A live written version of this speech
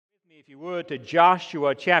If you would, to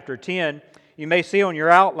Joshua chapter 10. You may see on your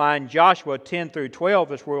outline Joshua 10 through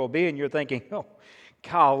 12 is where we'll be, and you're thinking, oh,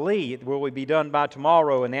 golly, will we be done by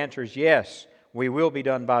tomorrow? And the answer is yes, we will be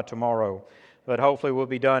done by tomorrow. But hopefully we'll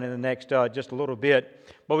be done in the next just a little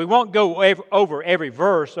bit. But we won't go over every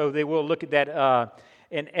verse, so they will look at that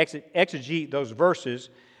and exegete those verses.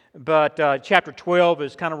 But chapter 12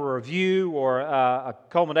 is kind of a review or a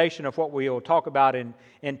culmination of what we will talk about in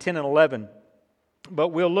 10 and 11. But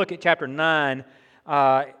we'll look at chapter 9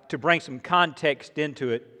 to bring some context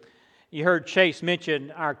into it. You heard Chase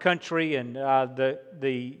mention our country and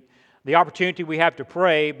the opportunity we have to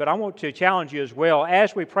pray, but I want to challenge you as well.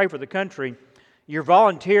 As we pray for the country, you're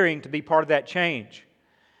volunteering to be part of that change.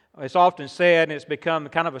 It's often said, and it's become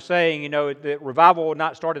kind of a saying, that revival will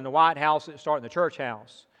not start in the White House, it will start in the church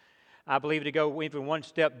house. I believe to go even one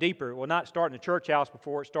step deeper, it will not start in the church house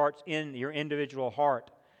before it starts in your individual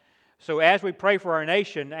heart. So as we pray for our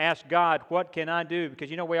nation, ask God, what can I do? Because,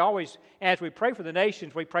 we always, as we pray for the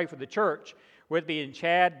nations, we pray for the church, whether it be in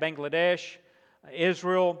Chad, Bangladesh,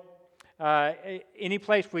 Israel, any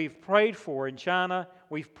place we've prayed for in China,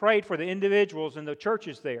 we've prayed for the individuals and the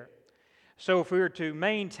churches there. So if we were to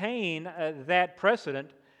maintain that precedent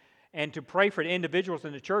and to pray for the individuals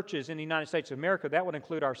and the churches in the United States of America, that would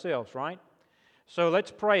include ourselves, right? So let's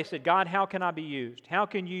pray. Say, God, how can I be used? How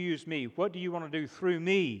can you use me? What do you want to do through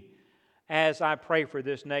me as I pray for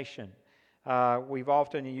this nation? We've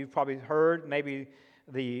often, and you've probably heard, maybe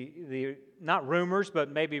the not rumors, but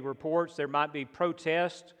maybe reports, there might be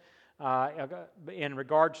protests in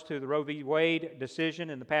regards to the Roe v. Wade decision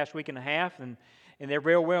in the past week and a half, and there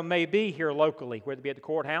very well may be here locally, whether it be at the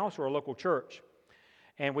courthouse or a local church.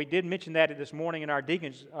 And we did mention that this morning in our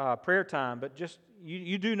deacons' prayer time, but just,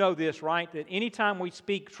 you do know this, right? That anytime we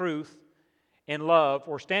speak truth in love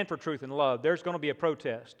or stand for truth in love, there's going to be a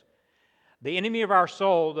protest. The enemy of our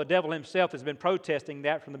soul, the devil himself, has been protesting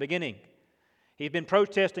that from the beginning. He's been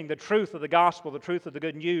protesting the truth of the gospel, the truth of the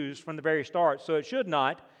good news from the very start. So it should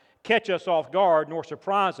not catch us off guard nor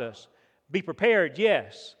surprise us. Be prepared,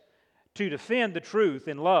 yes, to defend the truth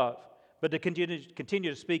in love, but to continue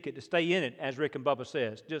to speak it, to stay in it, as Rick and Bubba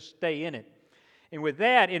says. Just stay in it. And with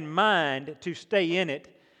that in mind, to stay in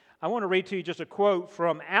it, I want to read to you just a quote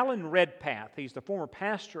from Alan Redpath. He's the former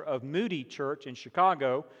pastor of Moody Church in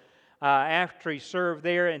Chicago. After he served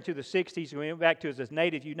there into the 60s, he went back to his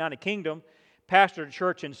native United Kingdom, pastored a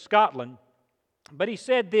church in Scotland. But he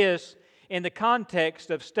said this in the context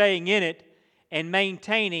of staying in it and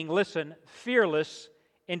maintaining, listen, fearless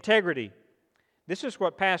integrity. This is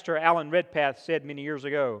what Pastor Alan Redpath said many years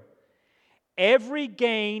ago. Every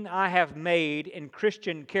gain I have made in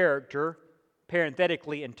Christian character,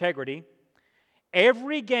 parenthetically integrity,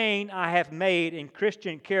 every gain I have made in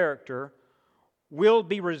Christian character will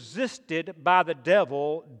be resisted by the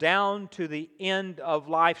devil down to the end of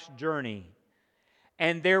life's journey.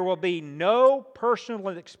 And there will be no personal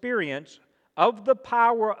experience of the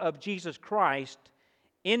power of Jesus Christ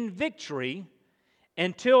in victory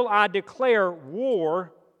until I declare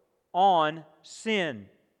war on sin.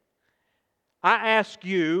 I ask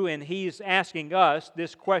you, and he's asking us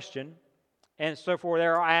this question, and so for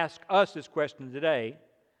there I ask us this question today.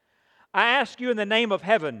 I ask you in the name of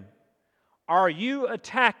heaven, are you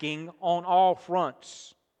attacking on all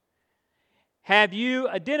fronts? Have you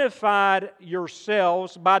identified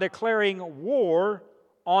yourselves by declaring war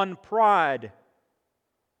on pride,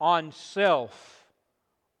 on self,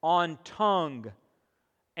 on tongue,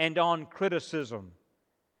 and on criticism?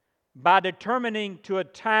 By determining to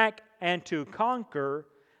attack and to conquer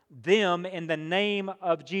them in the name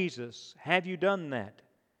of Jesus. Have you done that?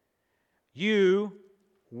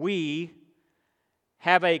 We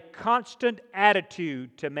have a constant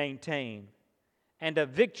attitude to maintain and a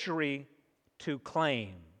victory to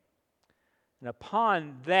claim. And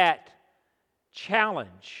upon that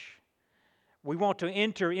challenge, we want to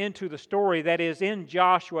enter into the story that is in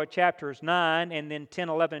Joshua chapters 9 and then 10,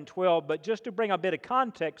 11, and 12. But just to bring a bit of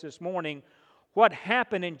context this morning, what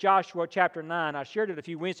happened in Joshua chapter 9, I shared it a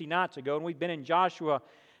few Wednesday nights ago, and we've been in Joshua,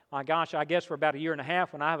 I guess for about a year and a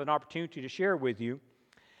half when I have an opportunity to share with you.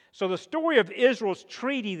 So the story of Israel's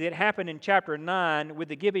treaty that happened in chapter 9 with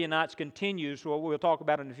the Gibeonites continues, what we'll talk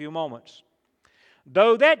about in a few moments.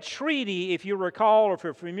 Though that treaty, if you recall or if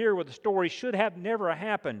you're familiar with the story, should have never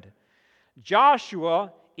happened,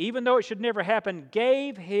 Joshua, even though it should never happen,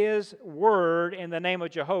 gave his word in the name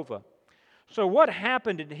of Jehovah. So what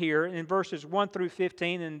happened in here in verses 1 through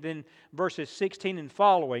 15 and then verses 16 and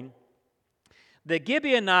following, the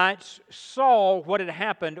Gibeonites saw what had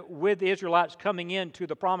happened with the Israelites coming into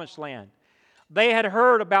the Promised Land. They had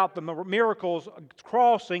heard about the miracles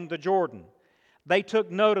crossing the Jordan. They took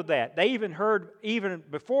note of that. They even heard, even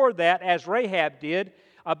before that, as Rahab did,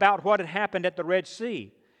 about what had happened at the Red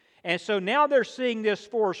Sea. And so now they're seeing this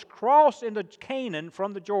force cross into Canaan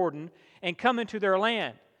from the Jordan and come into their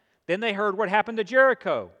land. Then they heard what happened to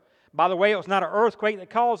Jericho. By the way, it was not an earthquake that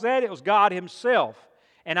caused that, it was God Himself.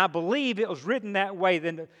 And I believe it was written that way.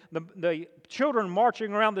 Then the children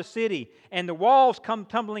marching around the city, and the walls come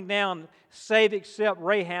tumbling down, save except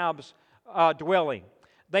Rahab's dwelling.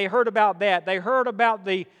 They heard about that. They heard about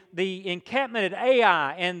the encampment at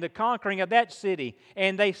Ai and the conquering of that city.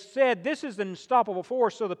 And they said, this is an unstoppable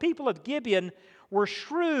force. So the people of Gibeon were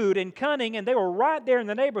shrewd and cunning, and they were right there in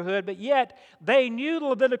the neighborhood, but yet they knew the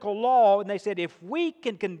Levitical law, and they said, if we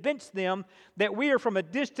can convince them that we are from a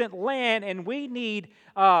distant land and we need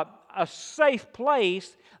a safe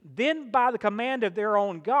place, then by the command of their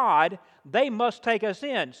own God, they must take us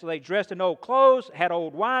in. So they dressed in old clothes, had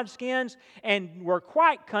old wineskins, and were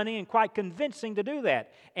quite cunning and quite convincing to do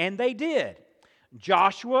that. And they did.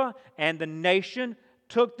 Joshua and the nation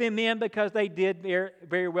took them in because they did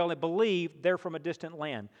very well and believed they're from a distant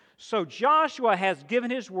land. So Joshua has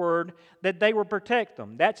given his word that they will protect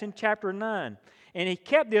them. That's in chapter 9. And he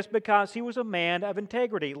kept this because he was a man of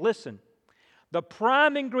integrity. Listen, the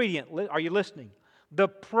prime ingredient, are you listening? The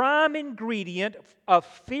prime ingredient of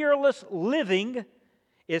fearless living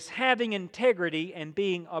is having integrity and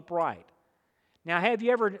being upright. Now, have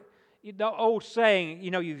you ever, the old saying,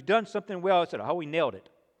 you've done something well, it said, oh, we nailed it.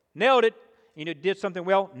 Nailed it. Did something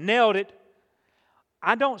well, nailed it.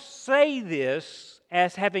 I don't say this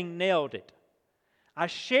as having nailed it. I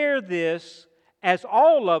share this as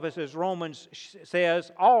all of us, as Romans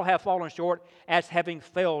says, all have fallen short, as having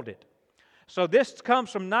failed it. So this comes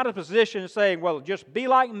from not a position saying, well, just be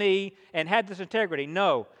like me and have this integrity.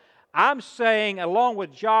 No. I'm saying, along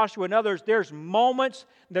with Joshua and others, there's moments,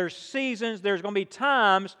 there's seasons, there's going to be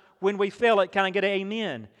times when we fail it. Can I get an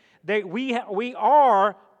amen? We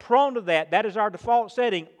are prone to that. That is our default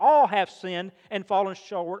setting. All have sinned and fallen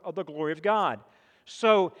short of the glory of God.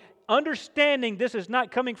 So understanding this is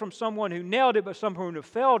not coming from someone who nailed it, but someone who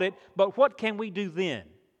failed it, but what can we do then?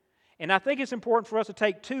 And I think it's important for us to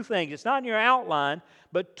take two things. It's not in your outline,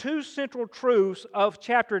 but two central truths of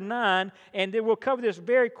chapter 9, and then we'll cover this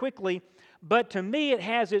very quickly. But to me, it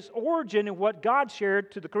has its origin in what God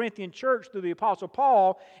shared to the Corinthian church through the Apostle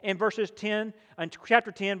Paul in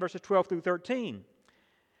chapter 10, verses 12 through 13.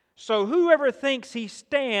 So whoever thinks he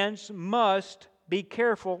stands must be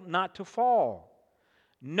careful not to fall.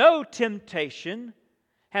 No temptation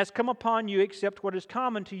has come upon you except what is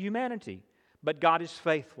common to humanity. But God is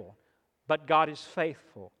faithful. But God is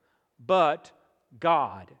faithful. But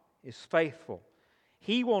God is faithful.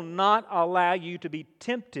 He will not allow you to be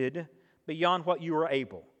tempted beyond what you are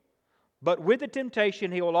able. But with the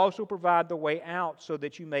temptation, He will also provide the way out so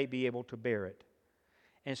that you may be able to bear it.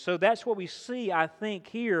 And so that's what we see, I think,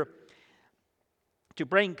 here to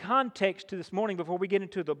bring context to this morning before we get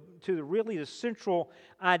into the central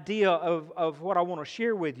idea of what I want to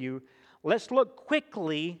share with you. Let's look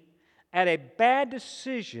quickly at a bad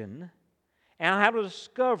decision and how to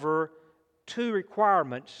discover two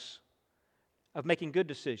requirements of making good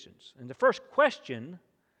decisions. And the first question,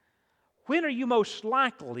 when are you most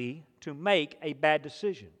likely to make a bad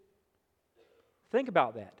decision? Think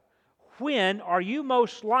about that. When are you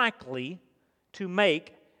most likely to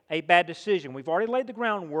make a bad decision? We've already laid the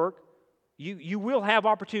groundwork. You will have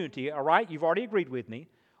opportunity, all right? You've already agreed with me.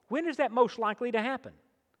 When is that most likely to happen?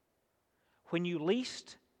 When you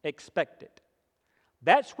least expect it.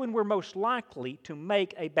 That's when we're most likely to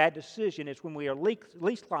make a bad decision. It's when we are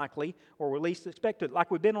least likely or we least expect it, like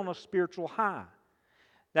we've been on a spiritual high.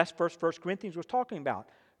 That's what 1 Corinthians was talking about.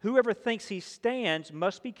 Whoever thinks he stands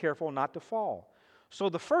must be careful not to fall. So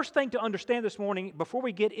the first thing to understand this morning, before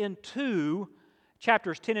we get into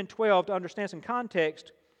chapters 10 and 12 to understand some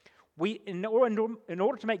context, in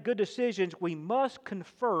order to make good decisions, we must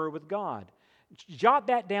confer with God. Jot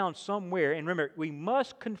that down somewhere, and remember, we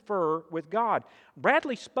must confer with God.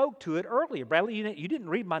 Bradley spoke to it earlier. Bradley, you didn't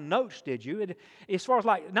read my notes, did you? As far as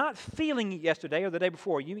like not feeling it yesterday or the day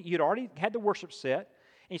before, you'd already had the worship set,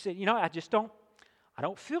 and you said, I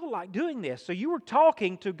don't feel like doing this. So you were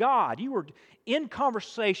talking to God. You were in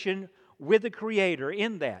conversation with the Creator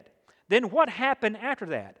in that. Then what happened after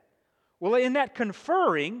that? Well, in that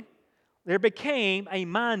conferring, there became a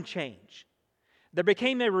mind change. There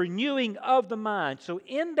became a renewing of the mind. So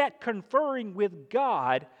in that conferring with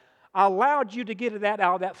God, allowed you to get out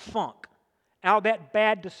of that funk, out of that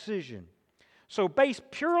bad decision. So based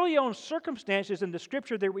purely on circumstances in the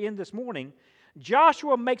scripture that we're in this morning,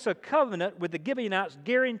 Joshua makes a covenant with the Gibeonites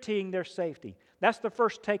guaranteeing their safety. That's the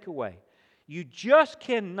first takeaway. You just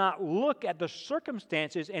cannot look at the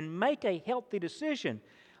circumstances and make a healthy decision.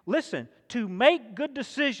 Listen, to make good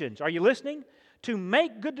decisions, are you listening? To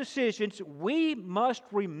make good decisions, we must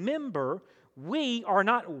remember we are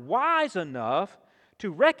not wise enough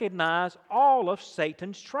to recognize all of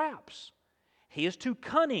Satan's traps. He is too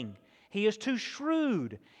cunning. He is too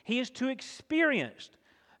shrewd. He is too experienced.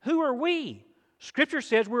 Who are we? Scripture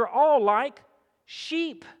says we're all like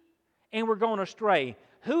sheep and we're going astray.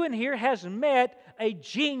 Who in here has met a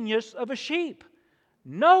genius of a sheep?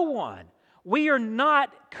 No one. We are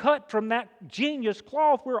not cut from that genius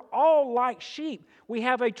cloth. We're all like sheep. We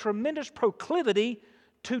have a tremendous proclivity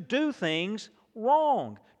to do things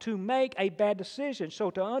wrong, to make a bad decision.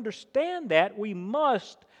 So to understand that, we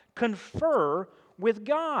must confer with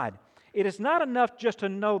God. It is not enough just to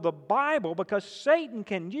know the Bible, because Satan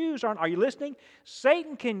can use our, are you listening?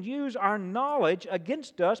 Satan can use our knowledge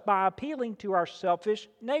against us by appealing to our selfish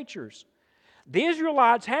natures. The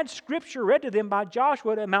Israelites had Scripture read to them by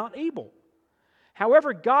Joshua at Mount Ebal.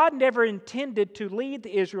 However, God never intended to lead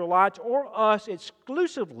the Israelites or us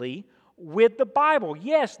exclusively with the Bible.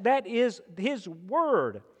 Yes, that is His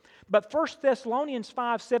Word. But 1 Thessalonians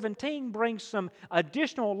 5:17 brings some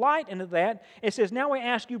additional light into that. It says, "Now we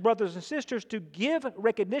ask you, brothers and sisters, to give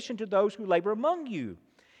recognition to those who labor among you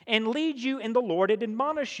and lead you in the Lord and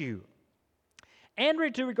admonish you,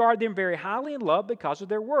 and to regard them very highly in love because of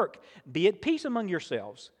their work. Be at peace among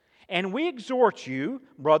yourselves. And we exhort you,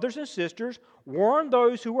 brothers and sisters, warn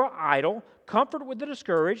those who are idle, comfort with the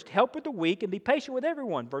discouraged, help with the weak, and be patient with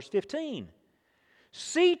everyone." Verse 15.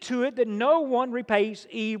 "See to it that no one repays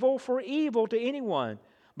evil for evil to anyone,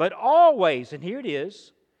 but always," and here it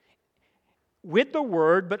is, "with the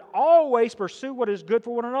word, but always pursue what is good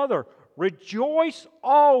for one another. Rejoice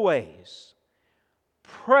always.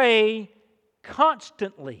 Pray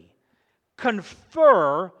constantly.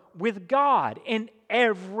 Confer with God in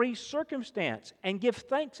every circumstance, and give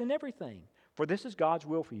thanks in everything, for this is God's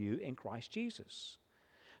will for you in Christ Jesus."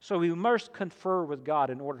 So we must confer with God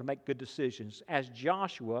in order to make good decisions, as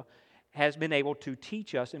Joshua has been able to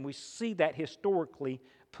teach us, and we see that historically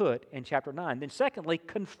put in chapter 9. Then secondly,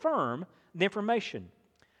 confirm the information.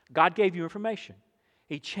 God gave you information.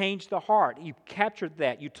 He changed the heart. You captured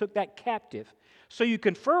that. You took that captive. So you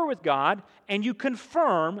confer with God and you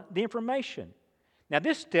confirm the information. Now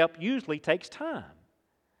this step usually takes time.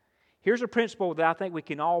 Here's a principle that I think we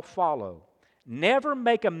can all follow. Never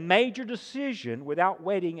make a major decision without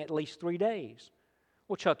waiting at least 3 days.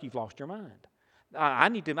 Well, Chuck, you've lost your mind. I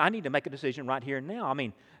need to make a decision right here and now. I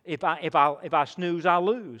mean, if I snooze, I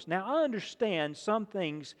lose. Now I understand some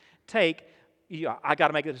things take. I got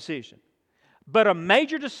to make a decision, but a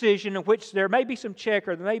major decision in which there may be some check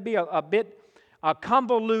or there may be a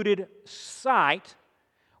convoluted site,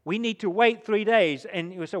 we need to wait 3 days.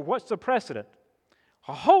 And you say, what's the precedent?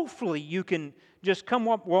 Hopefully you can just come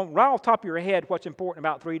up right off the top of your head what's important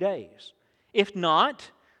about 3 days. If not,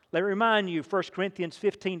 let me remind you, 1 Corinthians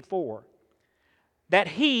 15:4, that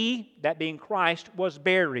He, that being Christ, was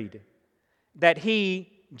buried, that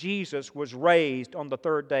He, Jesus, was raised on the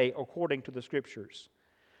third day according to the Scriptures.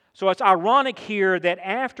 So it's ironic here that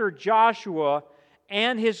after Joshua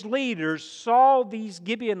and his leaders saw these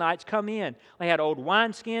Gibeonites come in, they had old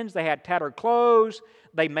wineskins, they had tattered clothes,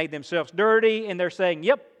 they made themselves dirty, and they're saying,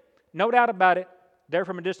 yep, no doubt about it, they're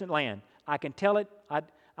from a distant land. I can tell it,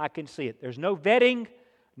 I can see it. There's no vetting,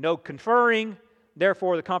 no conferring,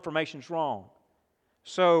 therefore the confirmation's wrong.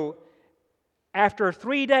 So after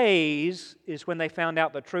 3 days is when they found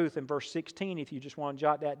out the truth in verse 16, if you just want to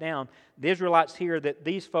jot that down. The Israelites hear that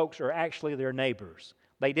these folks are actually their neighbors.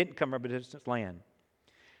 They didn't come from a distant land.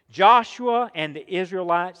 Joshua and the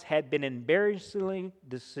Israelites had been embarrassingly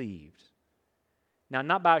deceived. Now,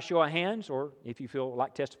 not by a show of hands, or if you feel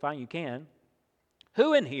like testifying, you can.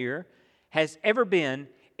 Who in here has ever been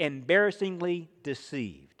embarrassingly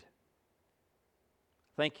deceived?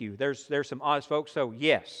 Thank you. There's some honest folks, so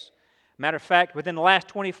yes. Matter of fact, within the last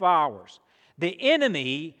 24 hours, the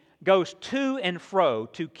enemy goes to and fro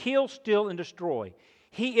to kill, steal, and destroy.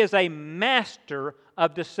 He is a master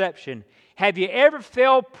of deception. Have you ever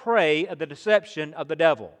fell prey of the deception of the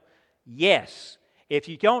devil? Yes. If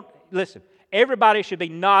you don't, listen, everybody should be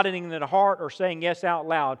nodding in the heart or saying yes out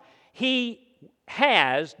loud. He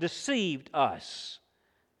has deceived us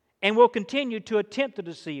and will continue to attempt to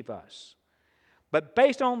deceive us. But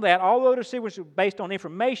based on that, although the deceit was based on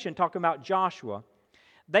information talking about Joshua,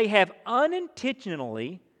 they have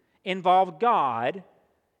unintentionally involved God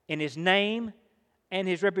in His name and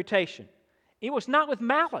His reputation. It was not with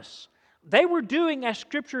malice. They were doing as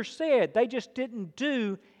Scripture said. They just didn't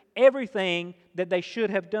do everything that they should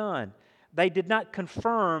have done. They did not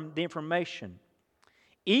confirm the information.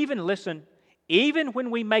 Even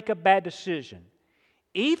when we make a bad decision,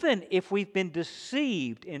 even if we've been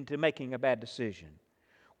deceived into making a bad decision,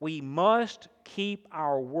 we must keep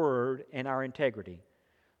our word and our integrity.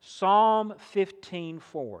 Psalm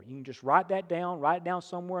 15:4. You can just write that down. Write it down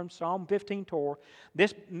somewhere in Psalm 15:4.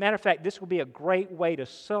 Matter of fact, this will be a great way to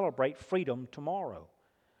celebrate freedom tomorrow.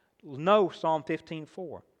 Know Psalm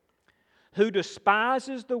 15:4. Who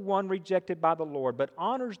despises the one rejected by the Lord, but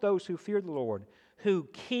honors those who fear the Lord, who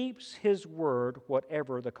keeps His word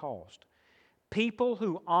whatever the cost. People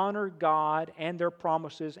who honor God and their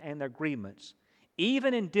promises and their agreements,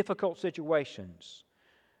 even in difficult situations,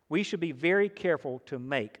 we should be very careful to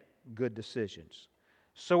make good decisions.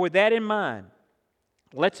 So with that in mind,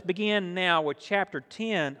 let's begin now with chapter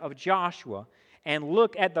 10 of Joshua and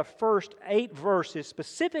look at the first 8 verses,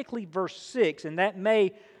 specifically verse 6, and that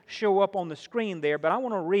may show up on the screen there, but I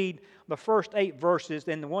want to read the first 8 verses,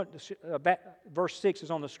 and verse 6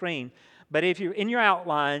 is on the screen. But if you're in your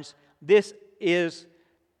outlines, this is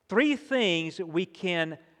 3 things that we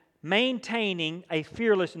can maintaining a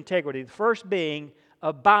fearless integrity. The first being,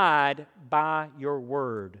 abide by your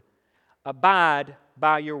word. Abide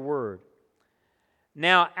by your word.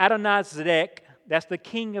 Now, Adonizedek, that's the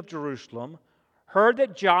king of Jerusalem, heard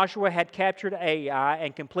that Joshua had captured Ai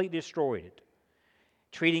and completely destroyed it,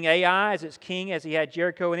 treating Ai as its king as he had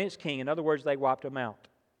Jericho and its king. In other words, they wiped them out.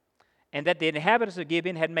 And that the inhabitants of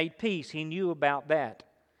Gibeon had made peace. He knew about that.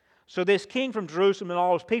 So this king from Jerusalem and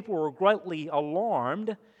all his people were greatly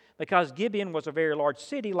alarmed because Gibeon was a very large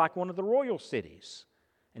city, like one of the royal cities.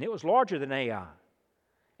 And it was larger than Ai.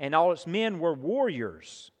 And all its men were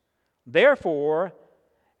warriors. Therefore,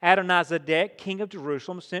 Adonizedek, king of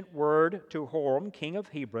Jerusalem, sent word to Horam, king of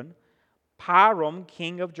Hebron, Piram,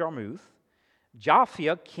 king of Jarmuth,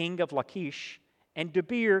 Japhia, king of Lachish, and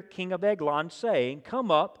Debir, king of Eglon, saying, "Come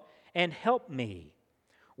up and help me.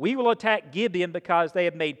 We will attack Gibeon because they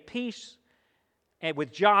have made peace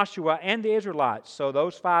with Joshua and the Israelites." So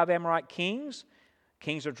those 5 Amorite kings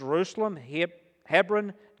of Jerusalem,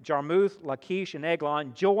 Hebron, Jarmuth, Lachish, and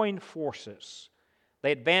Eglon, joined forces.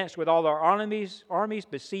 They advanced with all their armies,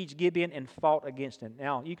 besieged Gibeon, and fought against it.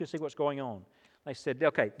 Now, you can see what's going on. They said,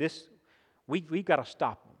 okay, we've got to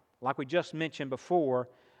stop them. Like we just mentioned before,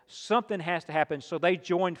 something has to happen. So they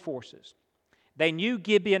joined forces. They knew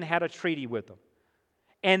Gibeon had a treaty with them.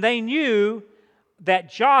 And they knew that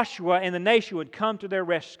Joshua and the nation would come to their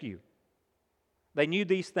rescue. They knew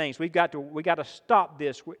these things. We got to stop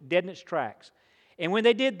this dead in its tracks. And when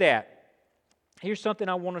they did that, here's something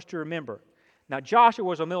I want us to remember. Now, Joshua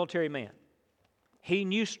was a military man. He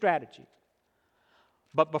knew strategy.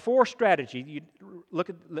 But before strategy,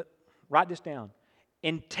 write this down.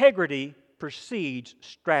 Integrity precedes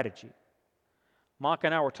strategy. Monica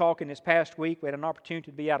and I were talking this past week. We had an opportunity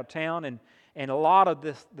to be out of town, and a lot of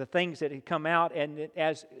the things that had come out, and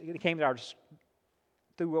as it came to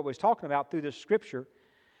through what we was talking about, through this scripture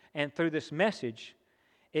and through this message,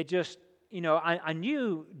 it just, I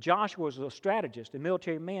knew Joshua was a strategist, a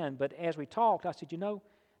military man, but as we talked, I said, the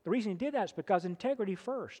reason he did that is because integrity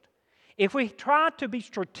first. If we try to be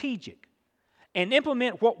strategic and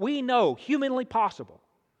implement what we know humanly possible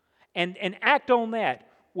and act on that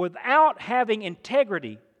without having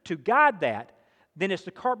integrity to guide that, then it's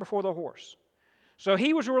the cart before the horse. So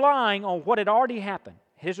he was relying on what had already happened,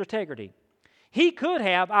 his integrity. He could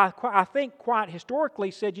have, I think quite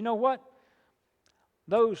historically, said, you know what?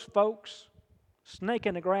 Those folks, snake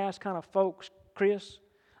in the grass kind of folks, Chris,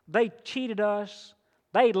 they cheated us.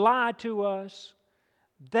 They lied to us.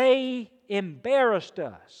 They embarrassed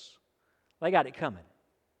us. They got it coming.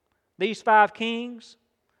 These 5 kings,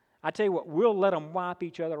 I tell you what, we'll let them wipe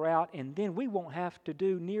each other out, and then we won't have to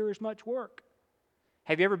do near as much work.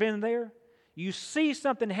 Have you ever been there? You see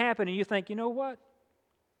something happen, and you think, you know what?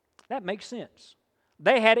 That makes sense.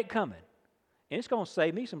 They had it coming, and it's going to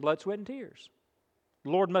save me some blood, sweat, and tears. The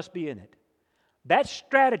Lord must be in it. That's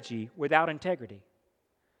strategy without integrity.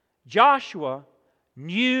 Joshua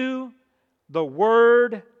knew the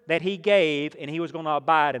word that he gave, and he was going to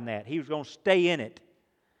abide in that. He was going to stay in it.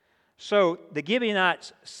 So the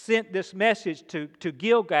Gibeonites sent this message to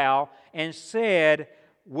Gilgal and said,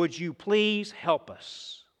 "Would you please help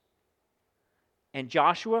us?" And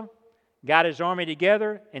Joshua got his army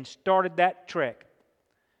together and started that trek.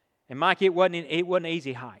 And Mike, it wasn't an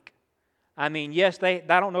easy hike. I mean, yes, I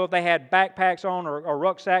don't know if they had backpacks on or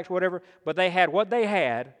rucksacks, whatever, but they had what they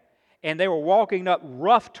had, and they were walking up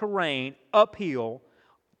rough terrain, uphill,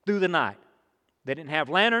 through the night. They didn't have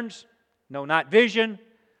lanterns, no night vision,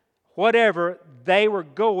 whatever. They were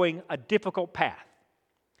going a difficult path.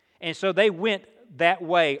 And so they went that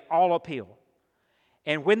way all uphill.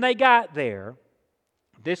 And when they got there,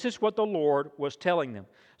 this is what the Lord was telling them.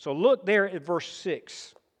 So look there at verse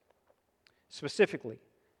 6 specifically.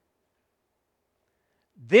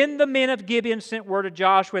 Then the men of Gibeon sent word to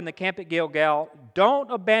Joshua in the camp at Gilgal,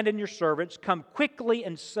 "Don't abandon your servants. Come quickly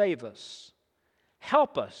and save us.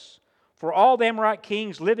 Help us, for all the Amorite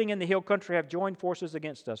kings living in the hill country have joined forces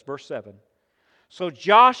against us." Verse 7. So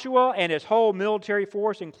Joshua and his whole military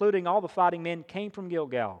force, including all the fighting men, came from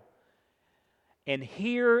Gilgal. And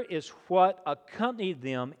here is what accompanied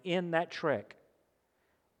them in that trek.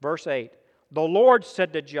 Verse 8. The Lord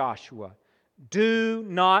said to Joshua, "Do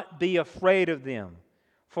not be afraid of them,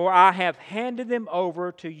 for I have handed them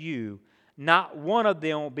over to you. Not one of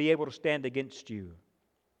them will be able to stand against you."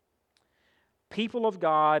 People of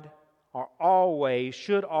God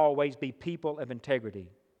should always be people of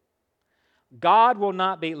integrity. God will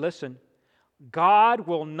not be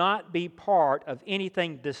part of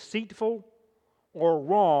anything deceitful or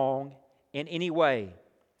wrong in any way.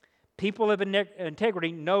 People of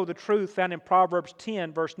integrity know the truth found in Proverbs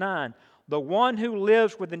 10, verse 9. The one who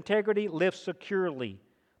lives with integrity lives securely,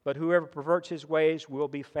 but whoever perverts his ways will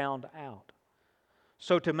be found out.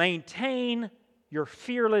 So to maintain your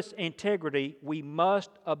fearless integrity, we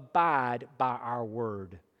must abide by our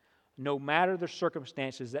word, no matter the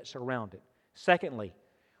circumstances that surround it. Secondly,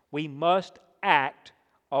 we must act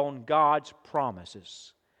on God's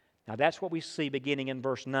promises. Now that's what we see beginning in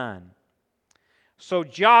verse 9. So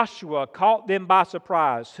Joshua caught them by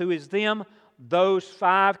surprise. Who is them? Those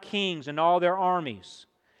 5 kings and all their armies.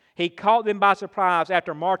 He caught them by surprise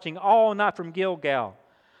after marching all night from Gilgal.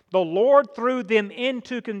 The Lord threw them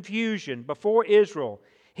into confusion before Israel.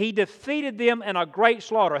 He defeated them in a great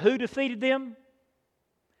slaughter. Who defeated them?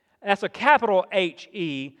 That's a capital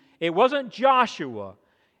H-E. It wasn't Joshua.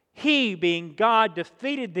 He, being God,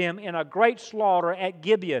 defeated them in a great slaughter at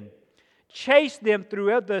Gibeon, chased them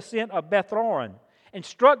throughout the ascent of Beth-horon, and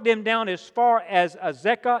struck them down as far as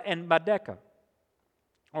Azekah and Makkedah.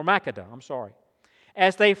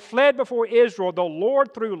 As they fled before Israel, the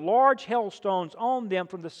Lord threw large hailstones on them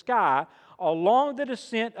from the sky along the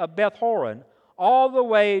descent of Beth-horon all the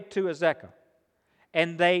way to Azekah,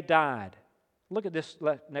 and they died. Look at this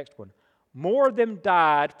next one. More of them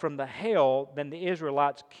died from the hail than the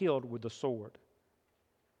Israelites killed with the sword.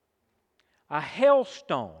 A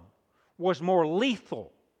hailstone was more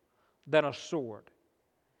lethal than a sword.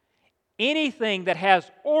 Anything that has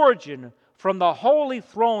origin from the holy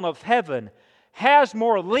throne of heaven has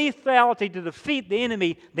more lethality to defeat the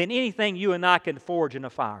enemy than anything you and I can forge in a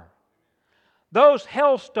fire. Those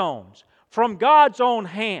hailstones from God's own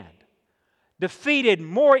hand defeated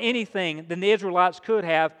more anything than the Israelites could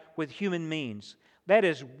have with human means. That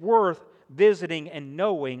is worth visiting and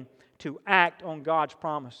knowing to act on God's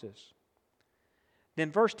promises.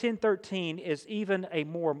 Then verse 10-13 is even a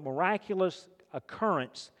more miraculous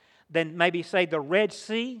occurrence than maybe say the Red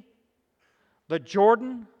Sea, the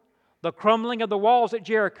Jordan, the crumbling of the walls at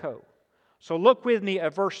Jericho. So look with me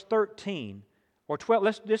at verse 13 or 12.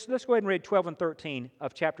 Let's go ahead and read 12 and 13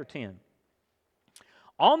 of chapter 10.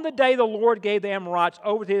 On the day the Lord gave the Amorites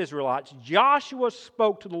over to the Israelites, Joshua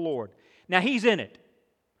spoke to the Lord. Now he's in it.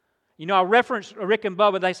 You know, I referenced Rick and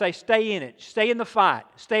Bubba. They say stay in it, stay in the fight,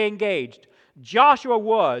 stay engaged. Joshua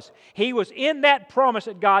was. He was in that promise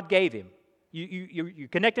that God gave him. You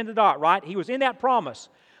connecting the dot, right? He was in that promise.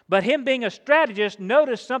 But him being a strategist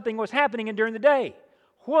noticed something was happening during the day.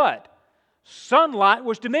 What? Sunlight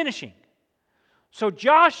was diminishing. So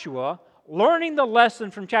Joshua, learning the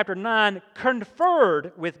lesson from chapter 9,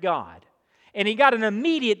 conferred with God. And he got an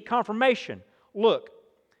immediate confirmation. Look,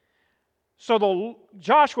 so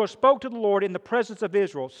Joshua spoke to the Lord in the presence of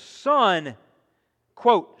Israel. Sun,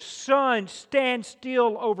 quote, sun, stand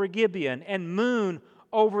still over Gibeon, and moon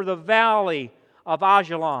over the valley of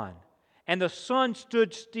Ajalon. And the sun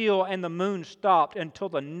stood still and the moon stopped until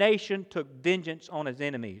the nation took vengeance on his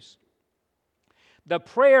enemies. The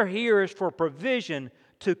prayer here is for provision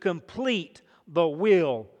to complete the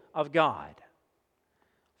will of God.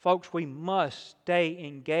 Folks, we must stay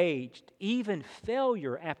engaged, even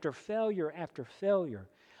failure after failure after failure.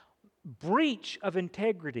 Breach of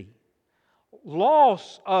integrity,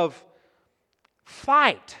 loss of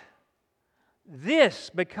fight. This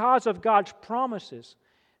because of God's promises,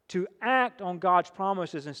 to act on God's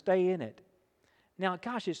promises and stay in it. Now,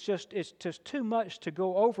 gosh, it's just too much to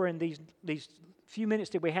go over in these few minutes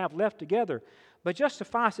that we have left together. But just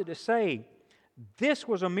suffice it to say, this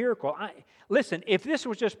was a miracle. Listen, if this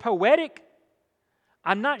was just poetic,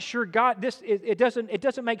 I'm not sure God, it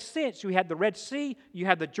doesn't make sense. You have the Red Sea, you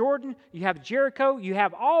have the Jordan, you have Jericho, you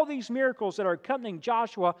have all these miracles that are accompanying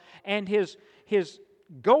Joshua and his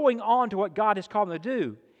going on to what God has called him to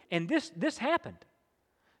do. And this happened.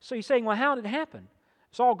 So you're saying, well, how did it happen?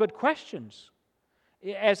 It's all good questions.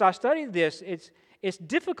 As I studied this, it's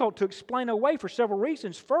difficult to explain away for several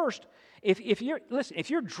reasons. First, if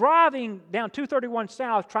you're driving down 231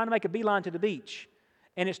 South trying to make a beeline to the beach,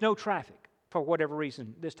 and it's no traffic for whatever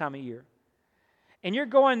reason this time of year, and you're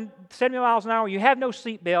going 70 miles an hour, you have no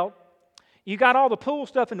seatbelt, you got all the pool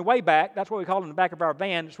stuff in the way back. That's what we call it in the back of our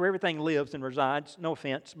van. It's where everything lives and resides. No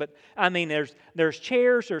offense, but I mean, there's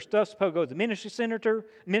chairs, there's stuff supposed to go to the ministry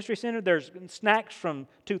center. There's snacks from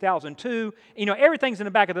 2002. Everything's in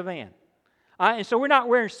the back of the van. And so we're not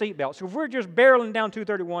wearing seatbelts. So if we're just barreling down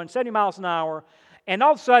 231, 70 miles an hour, and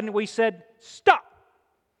all of a sudden we said, stop,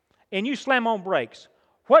 and you slam on brakes,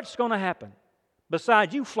 what's going to happen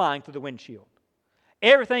besides you flying through the windshield?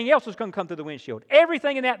 Everything else is going to come through the windshield.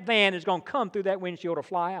 Everything in that van is going to come through that windshield or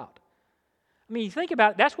fly out. I mean, you think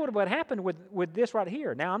about it, that's what happened with this right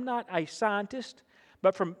here. Now, I'm not a scientist,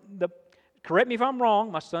 but correct me if I'm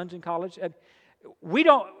wrong, my son's in college.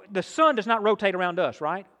 The sun does not rotate around us,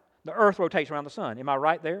 right? The earth rotates around the sun. Am I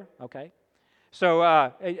right there? Okay.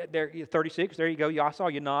 So, there, 36, there you go. I saw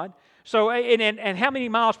you nod. So, and how many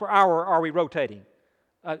miles per hour are we rotating?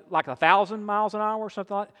 Like 1,000 miles an hour or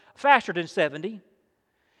something like that? Faster than 70.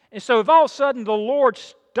 And so if all of a sudden the Lord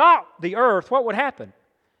stopped the earth, what would happen?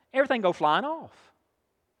 Everything go flying off.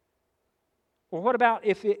 Well, what about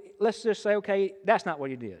let's just say, okay, that's not what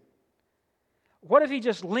He did. What if He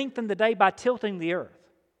just lengthened the day by tilting the earth?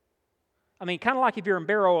 I mean, kind of like if you're in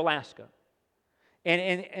Barrow, Alaska. And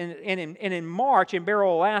in March in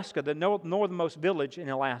Barrow, Alaska, the northernmost village in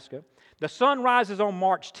Alaska, the sun rises on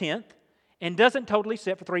March 10th and doesn't totally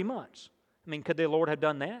set for 3 months. I mean, could the Lord have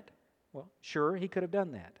done that? Well, sure, He could have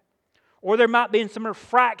done that. Or there might have been some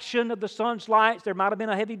refraction of the sun's lights. There might have been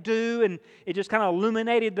a heavy dew, and it just kind of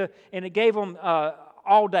illuminated and it gave them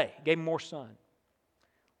all day, gave them more sun.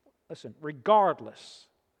 Listen, regardless,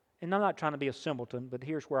 and I'm not trying to be a simpleton, but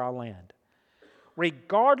here's where I land.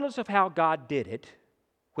 Regardless of how God did it,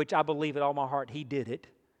 which I believe with all my heart He did it,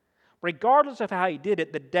 regardless of how He did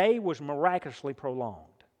it, the day was miraculously prolonged.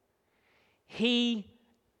 He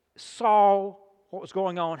saw what was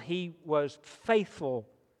going on. He was faithful,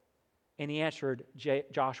 and He answered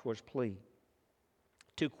Joshua's plea.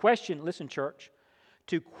 Listen, church,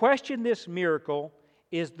 to question this miracle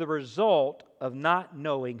is the result of not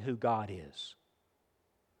knowing who God is.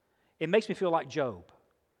 It makes me feel like Job.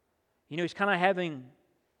 He's kind of having,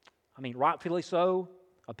 rightfully so,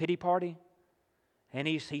 a pity party. And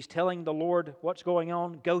he's telling the Lord what's going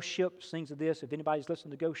on. Ghost Ship sings of this, if anybody's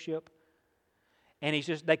listened to Ghost Ship. And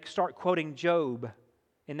they start quoting Job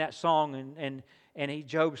in that song, and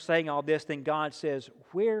Job's saying all this. Then God says,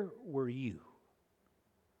 "Where were you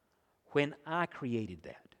when I created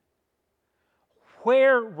that?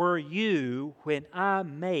 Where were you when I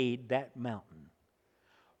made that mountain?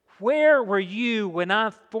 Where were you when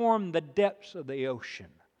I formed the depths of the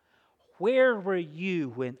ocean? Where were you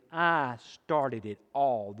when I started it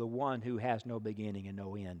all, the one who has no beginning and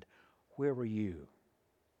no end? Where were you?"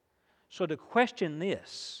 So to question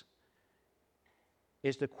this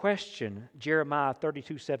is to question Jeremiah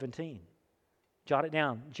 32:17. Jot it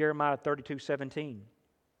down, Jeremiah 32:17.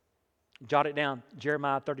 Jot it down,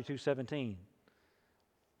 Jeremiah 32:17.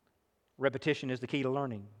 Repetition is the key to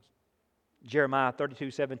learning. Jeremiah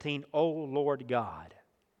 32:17, "O Lord God,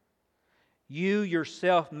 You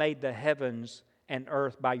yourself made the heavens and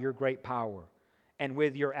earth by Your great power and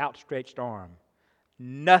with Your outstretched arm.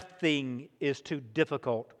 Nothing is too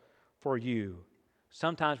difficult for You."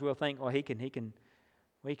 Sometimes we'll think, well, He can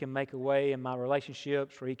make a way in my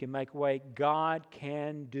relationships, or He can make a way. God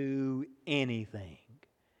can do anything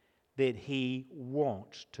that He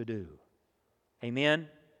wants to do. Amen?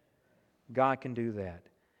 God can do that.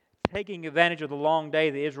 Taking advantage of the long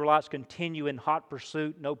day, the Israelites continue in hot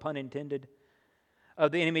pursuit, no pun intended,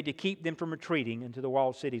 of the enemy to keep them from retreating into the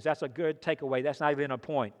walled cities. That's a good takeaway. That's not even a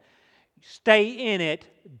point. Stay in it.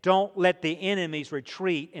 Don't let the enemies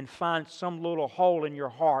retreat and find some little hole in your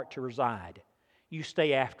heart to reside. You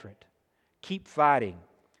stay after it. Keep fighting.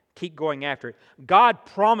 Keep going after it. God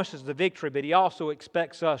promises the victory, but He also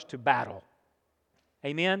expects us to battle.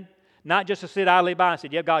 Amen? Not just to sit idly by and say,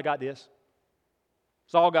 "Yeah, God got this."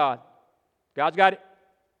 It's all God. God's got it.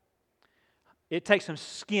 It takes some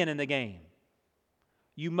skin in the game.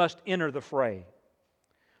 You must enter the fray.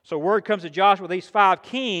 So word comes to Joshua, these 5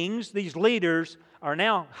 kings, these leaders, are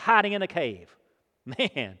now hiding in a cave.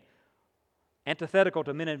 Man, antithetical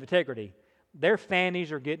to men of integrity. their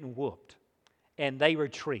fannies are getting whooped, and they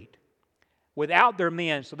retreat without their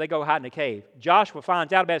men, so they go hide in a cave. Joshua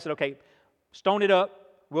finds out about it and said, okay, stone it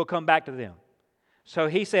up, we'll come back to them. So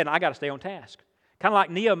he said, I got to stay on task. Kind of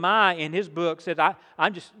like Nehemiah in his book says,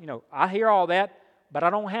 I'm just, I hear all that, but I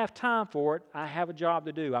don't have time for it. I have a job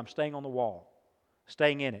to do. I'm staying on the wall,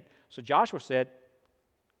 staying in it. So Joshua said,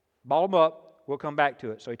 ball them up, we'll come back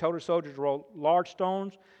to it. So he told his soldiers to roll large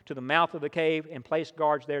stones to the mouth of the cave and place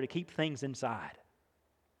guards there to keep things inside.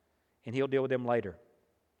 And he'll deal with them later.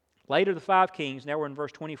 Later, the 5 kings, now we're in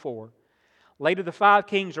verse 24. Later, the 5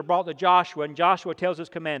 kings are brought to Joshua, and Joshua tells his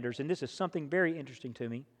commanders, and this is something very interesting to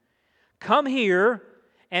me, come here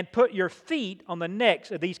and put your feet on the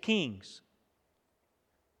necks of these kings.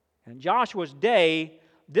 In Joshua's day,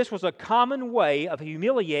 this was a common way of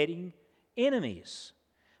humiliating enemies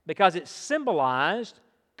because it symbolized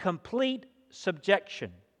complete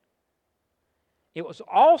subjection. It was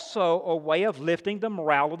also a way of lifting the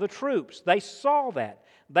morale of the troops. They saw that.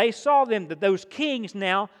 They saw them, that those kings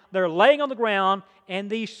now, they're laying on the ground, and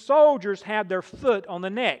these soldiers have their foot on the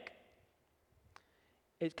neck.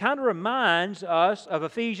 It kind of reminds us of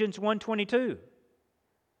Ephesians 1:22.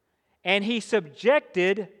 And he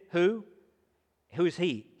subjected who? Who is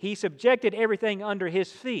he? He subjected everything under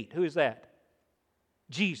his feet. Who is that?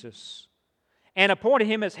 Jesus. And appointed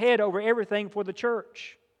him as head over everything for the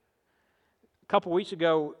church. A couple weeks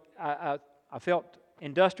ago, I felt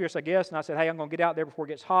industrious, I guess, and I said, hey, I'm going to get out there before it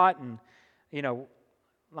gets hot, and,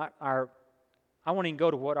 I won't even go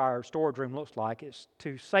to what our storage room looks like. It's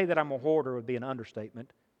to say that I'm a hoarder would be an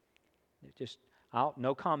understatement.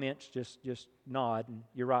 No comments, just nod, and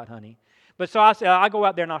you're right, honey. But so I said, I go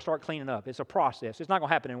out there and I start cleaning up. It's a process. It's not going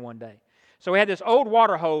to happen in one day. So we had this old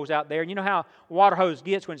water hose out there, and you know how a water hose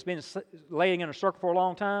gets when it's been laying in a circle for a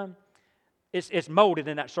long time? It's molded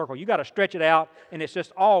in that circle. You got to stretch it out, and it's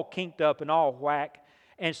just all kinked up and all whack.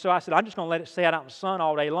 And so I said, I'm just going to let it sit out in the sun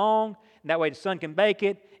all day long, and that way the sun can bake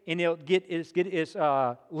it, and it'll get its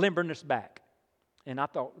limberness back. And I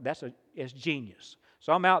thought, it's genius.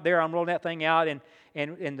 So I'm out there, I'm rolling that thing out, and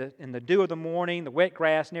in the dew of the morning, the wet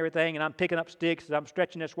grass and everything, and I'm picking up sticks as I'm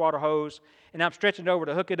stretching this water hose, and I'm stretching it over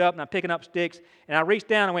to hook it up, and I'm picking up sticks, and I reached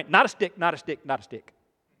down and went, not a stick, not a stick, not a stick.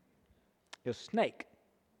 It was a snake.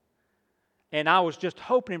 And I was just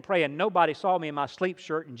hoping and praying nobody saw me in my sleep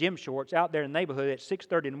shirt and gym shorts out there in the neighborhood at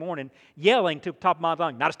 6:30 in the morning yelling to the top of my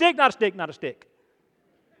lungs, not a stick, not a stick, not a stick.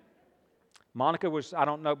 Monica was, I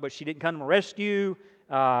don't know, but she didn't come to my rescue.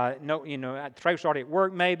 Trey started at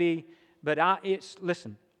work maybe. But it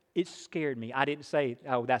scared me. I didn't say,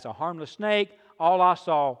 oh, that's a harmless snake. All I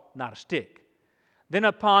saw, not a stick. Then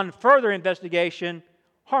upon further investigation,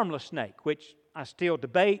 harmless snake, which I still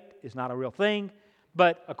debate is not a real thing.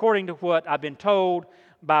 But according to what I've been told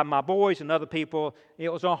by my boys and other people, it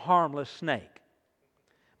was a harmless snake.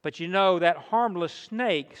 But that harmless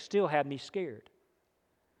snake still had me scared.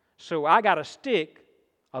 So I got a stick,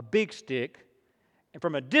 a big stick, and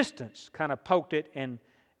from a distance kind of poked it, and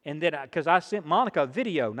then, because I sent Monica a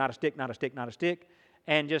video, not a stick, not a stick, not a stick,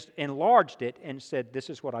 and just enlarged it and said, this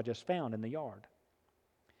is what I just found in the yard.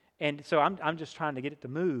 And so I'm just trying to get it to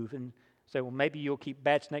move and say, well, maybe you'll keep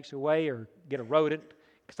bad snakes away or get a rodent,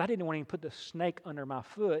 because I didn't want to even put the snake under my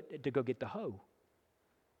foot to go get the hoe.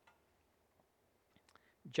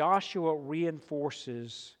 Joshua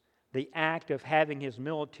reinforces the act of having his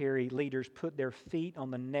military leaders put their feet on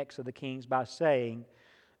the necks of the kings by saying,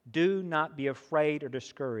 do not be afraid or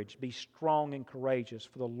discouraged. Be strong and courageous,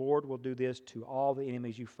 for the Lord will do this to all the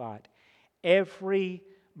enemies you fight. Every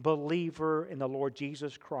believer in the Lord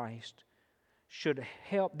Jesus Christ should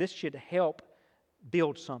help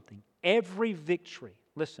build something. Every victory.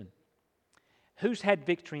 Listen, who's had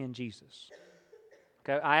victory in Jesus?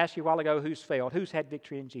 Okay, I asked you a while ago who's failed. Who's had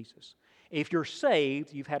victory in Jesus? If you're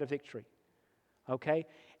saved, you've had a victory. Okay?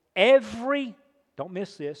 Don't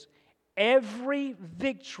miss this, every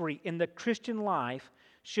victory in the Christian life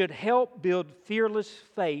should help build fearless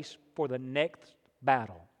faith for the next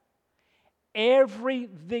battle. Every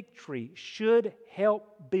victory should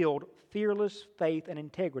help build fearless faith and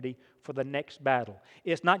integrity for the next battle.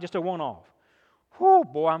 It's not just a one-off. Whew,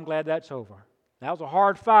 boy, I'm glad that's over. That was a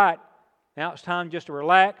hard fight. Now it's time just to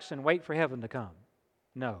relax and wait for heaven to come.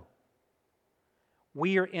 No.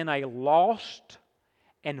 We are in a lost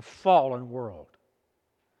and fallen world.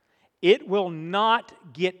 It will not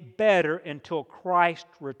get better until Christ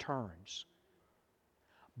returns.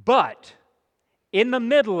 But in the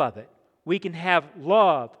middle of it, we can have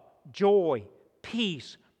love, joy,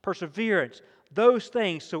 peace, perseverance, those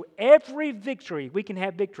things. So every victory, we can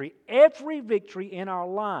have victory. Every victory in our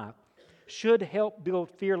life should help build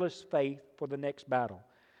fearless faith for the next battle.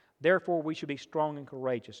 Therefore, we should be strong and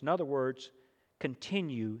courageous. In other words,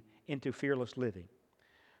 continue into fearless living.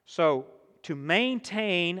 So, to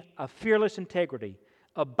maintain a fearless integrity,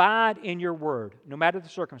 abide in your word, no matter the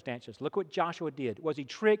circumstances. Look what Joshua did. Was he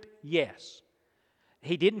tricked? Yes.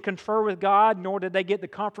 He didn't confer with God, nor did they get the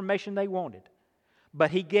confirmation they wanted. But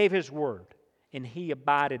he gave his word, and he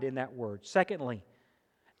abided in that word. Secondly,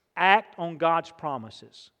 act on God's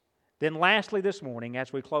promises. Then lastly this morning,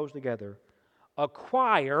 as we close together,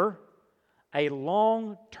 acquire a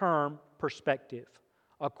long-term perspective.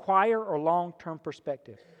 Acquire a long-term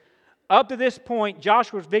perspective. Up to this point,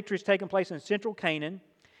 Joshua's victory has taken place in central Canaan,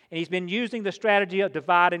 and he's been using the strategy of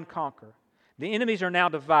divide and conquer. The enemies are now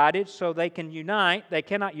divided, so they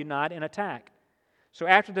cannot unite and attack. So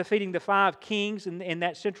after defeating the 5 kings in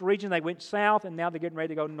that central region, they went south, and now they're getting ready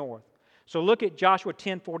to go north. So look at Joshua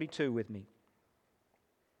 10:42 with me.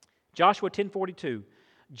 Joshua 10:42.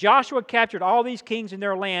 Joshua captured all these kings in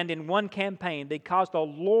their land in one campaign because the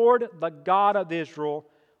Lord, the God of Israel,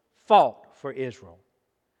 fought for Israel.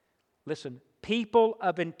 Listen, people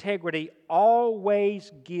of integrity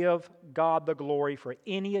always give God the glory for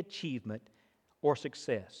any achievement or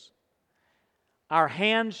success. Our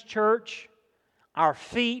hands, church, our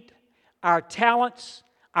feet, our talents,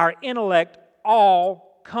 our intellect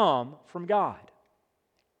all come from God.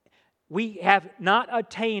 We have not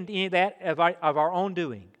attained any of that of our own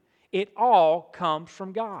doing. It all comes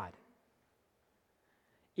from God.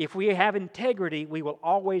 If we have integrity, we will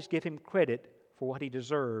always give Him credit for what He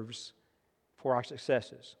deserves for our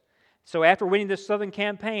successes. So after winning this southern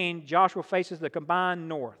campaign, Joshua faces the combined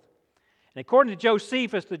north. And according to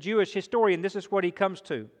Josephus, the Jewish historian, this is what he comes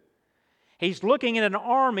to. He's looking at an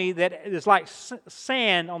army that is like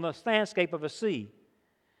sand on the landscape of a sea.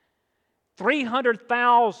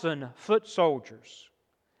 300,000 foot soldiers,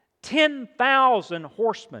 10,000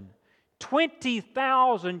 horsemen,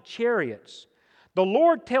 20,000 chariots. The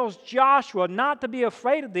Lord tells Joshua not to be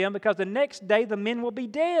afraid of them because the next day the men will be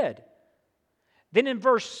dead. Then in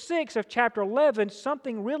verse 6 of chapter 11,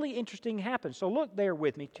 something really interesting happens. So look there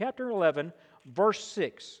with me, chapter 11, verse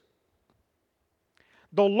 6.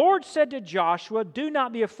 The Lord said to Joshua, "Do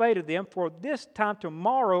not be afraid of them, for this time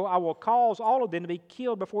tomorrow I will cause all of them to be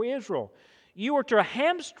killed before Israel. You are to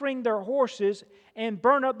hamstring their horses and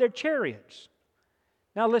burn up their chariots."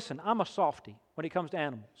 Now listen, I'm a softy when it comes to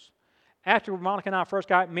animals. After Monica and I first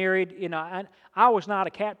got married, I was not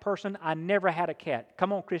a cat person. I never had a cat.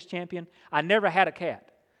 Come on, Chris Champion. I never had a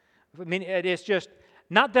cat. I mean, it's just,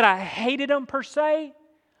 not that I hated them per se.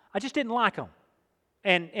 I just didn't like them.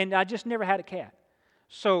 And I just never had a cat.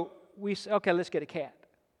 So we said, okay, let's get a cat.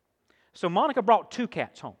 So Monica brought 2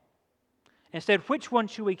 cats home and said, which one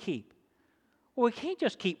should we keep? Well, we can't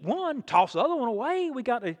just keep one, toss the other one away. We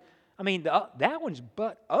got to, that one's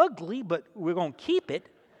ugly, but we're going to keep it.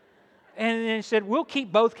 And they said, we'll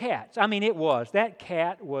keep both cats. That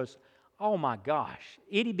cat was, oh my gosh,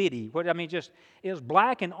 itty bitty. It was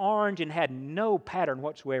black and orange and had no pattern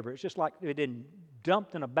whatsoever. It's just like it had been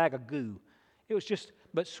dumped in a bag of goo. It was just,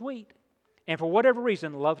 but sweet. And for whatever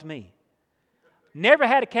reason, loved me. Never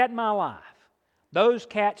had a cat in my life. Those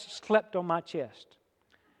cats slept on my chest.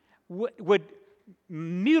 Would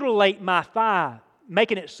mutilate my thigh,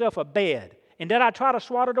 making itself a bed. And did I try to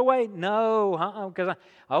swat it away? No, because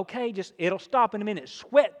it'll stop in a minute.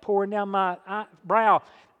 Sweat pouring down my brow.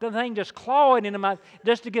 The thing just clawing into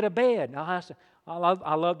just to get a bed. Now,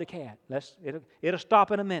 I love the cat. It'll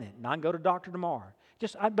stop in a minute, and I can go to the doctor tomorrow.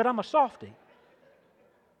 But I'm a softie.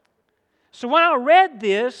 So when I read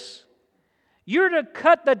this, you're to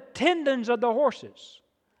cut the tendons of the horses.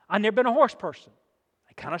 I've never been a horse person.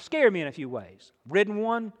 They kind of scare me in a few ways. I've ridden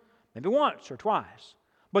one maybe once or twice.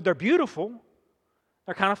 But they're beautiful.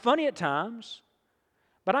 They're kind of funny at times.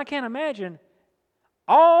 But I can't imagine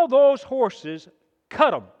all those horses,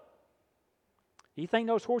 cut them. Do you think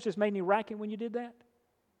those horses made any racket when you did that?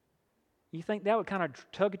 You think that would kind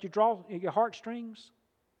of tug at your heartstrings?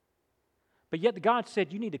 But yet God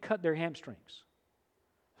said you need to cut their hamstrings.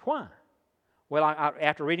 Why? Well,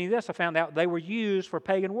 after reading this, I found out they were used for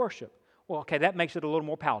pagan worship. Well, okay, that makes it a little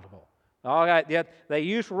more palatable. All right, yeah, they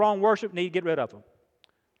used for wrong worship, need to get rid of them.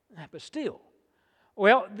 But still,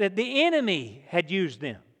 well, the enemy had used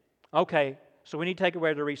them. Okay, so we need to take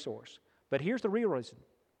away the resource. But here's the real reason.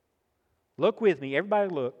 Look with me,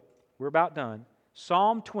 everybody look. We're about done.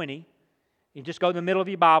 Psalm 20. You just go to the middle of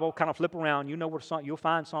your Bible, kind of flip around. You know where you'll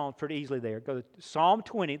find Psalms pretty easily there. Go to Psalm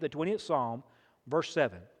 20, the 20th Psalm, verse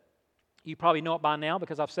 7. You probably know it by now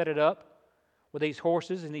because I've set it up with these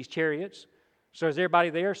horses and these chariots. So is everybody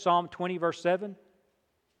there? Psalm 20, verse 7.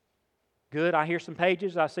 Good. I hear some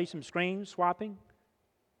pages. I see some screens swiping.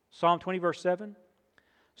 Psalm 20, verse 7.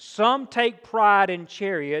 Some take pride in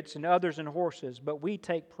chariots and others in horses, but we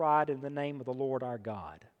take pride in the name of the Lord our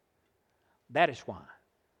God. That is why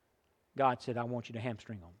God said, I want you to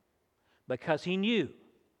hamstring them. Because He knew. It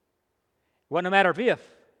wasn't a matter of if,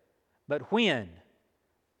 but when.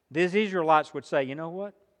 These Israelites would say, you know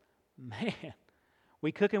what? Man,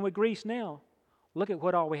 we cooking with grease now. Look at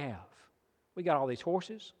what all we have. We got all these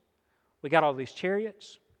horses. We got all these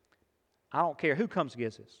chariots. I don't care who comes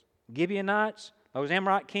against us. Gibeonites, those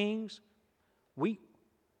Amorite kings. We're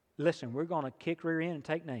going to kick rear end and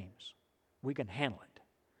take names. We can handle it.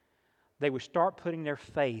 They would start putting their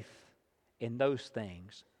faith in those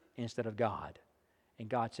things instead of God. And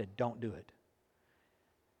God said, don't do it.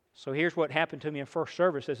 So here's what happened to me in first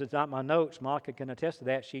service. This is not my notes. Monica can attest to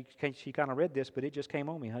that. She kind of read this, but it just came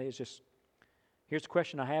on me. It's just, here's the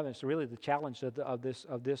question I have, and it's really the challenge of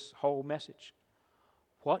this whole message.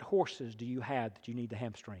 What horses do you have that you need to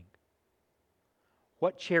hamstring?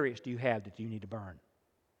 What chariots do you have that you need to burn?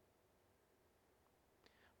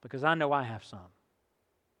 Because I know I have some.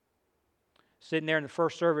 Sitting there in the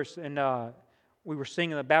first service, and we were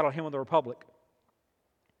singing the Battle Hymn of the Republic.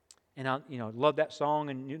 And I love that song,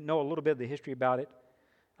 and you know a little bit of the history about it.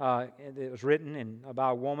 It was written by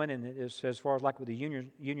a woman, and it is as far as like with the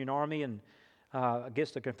Union Army and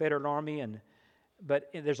against the Confederate Army.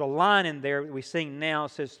 But there's a line in there that we sing now.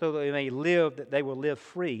 It says, so that they may live, that they will live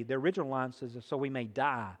free. The original line says, so we may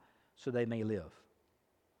die, so they may live.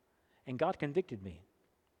 And God convicted me.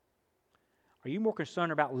 Are you more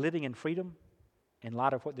concerned about living in freedom in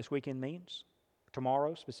light of what this weekend means?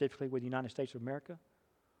 Tomorrow, specifically with the United States of America?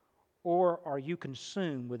 Or are you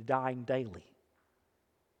consumed with dying daily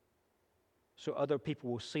so other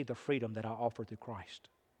people will see the freedom that I offer through Christ?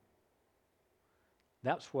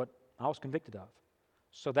 That's what I was convicted of.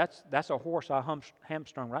 So that's a horse I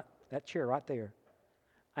hamstrung, right, that chair right there.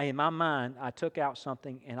 In my mind, I took out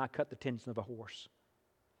something and I cut the tendons of a horse.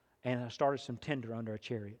 And I started some tinder under a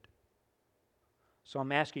chariot. So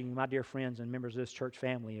I'm asking you, my dear friends and members of this church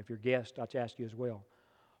family, if you're guests, I'll ask you as well.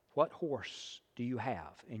 What horse do you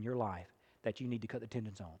have in your life that you need to cut the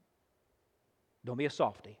tendons on? Don't be a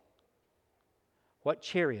softy. What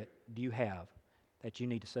chariot do you have that you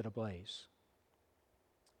need to set ablaze?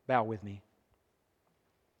 Bow with me.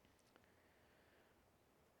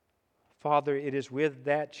 Father, it is with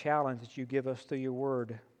that challenge that you give us through your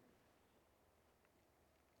word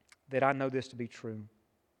that I know this to be true.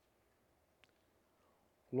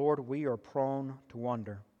 Lord, we are prone to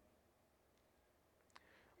wonder.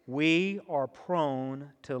 We are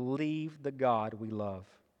prone to leave the God we love.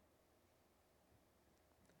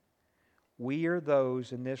 We are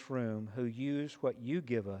those in this room who use what you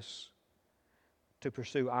give us to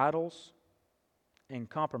pursue idols and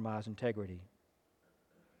compromise integrity.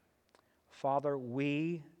 Father,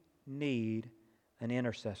 we need an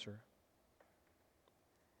intercessor.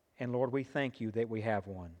 And Lord, we thank you that we have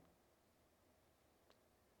one.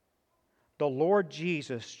 The Lord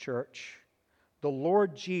Jesus, church, the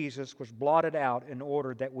Lord Jesus was blotted out in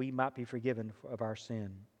order that we might be forgiven of our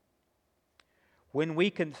sin. When we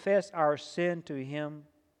confess our sin to Him,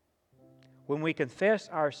 when we confess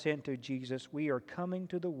our sin to Jesus, we are coming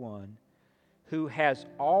to the one who has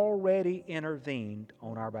already intervened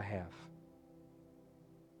on our behalf.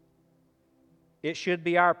 It should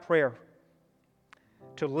be our prayer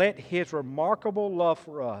to let His remarkable love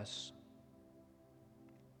for us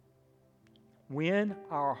win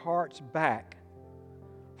our hearts back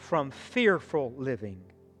from fearful living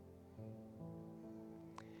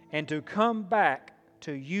and to come back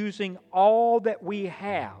to using all that we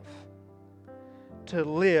have to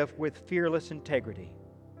live with fearless integrity.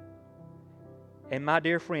 And my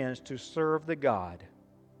dear friends, to serve the God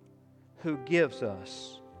who gives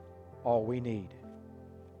us all we need.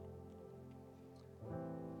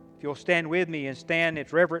 If you'll stand with me and stand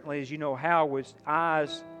as reverently as you know how, with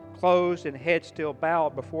eyes closed and head still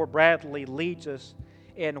bowed before Bradley leads us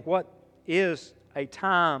in what is a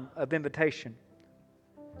time of invitation,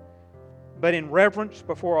 but in reverence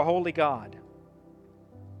before a holy God.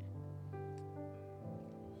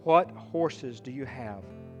 What horses do you have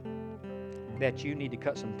that you need to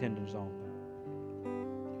cut some tendons on?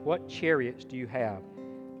 What chariots do you have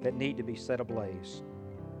that need to be set ablaze?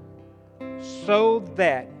 So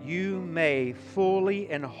that you may fully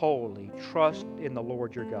and wholly trust in the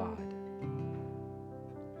Lord your God.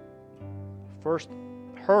 First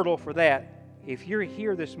hurdle for that, if you're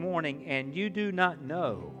here this morning and you do not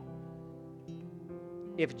know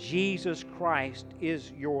if Jesus Christ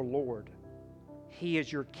is your Lord, He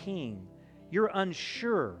is your King, you're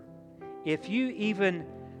unsure. If you even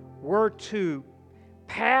were to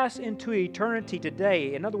pass into eternity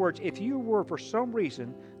today, in other words, if you were for some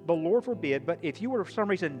reason the Lord forbid, but if you were for some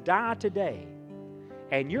reason die today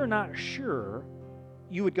and you're not sure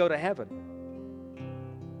you would go to heaven,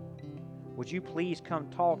 would you please come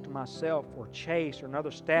talk to myself or Chase or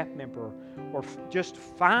another staff member, or just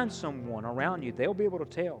find someone around you? They'll be able to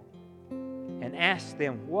tell. And ask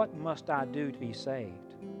them, what must I do to be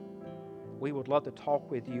saved? We would love to talk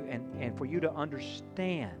with you and for you to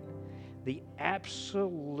understand the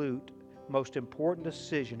absolute most important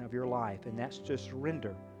decision of your life, and that's to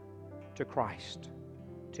surrender to Christ,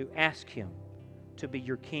 to ask Him to be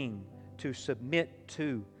your King, to submit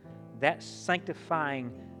to that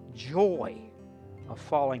sanctifying joy of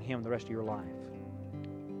following Him the rest of your life.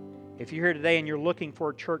 If you're here today and you're looking for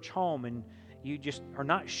a church home and you just are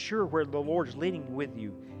not sure where the Lord's leading with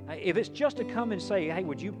you, if it's just to come and say, hey,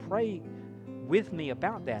 would you pray with me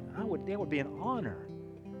about that? That would be an honor.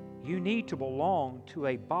 You need to belong to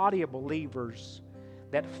a body of believers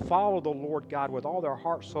that follow the Lord God with all their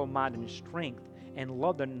heart, soul, mind, and strength, and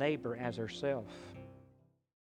love their neighbor as theirself.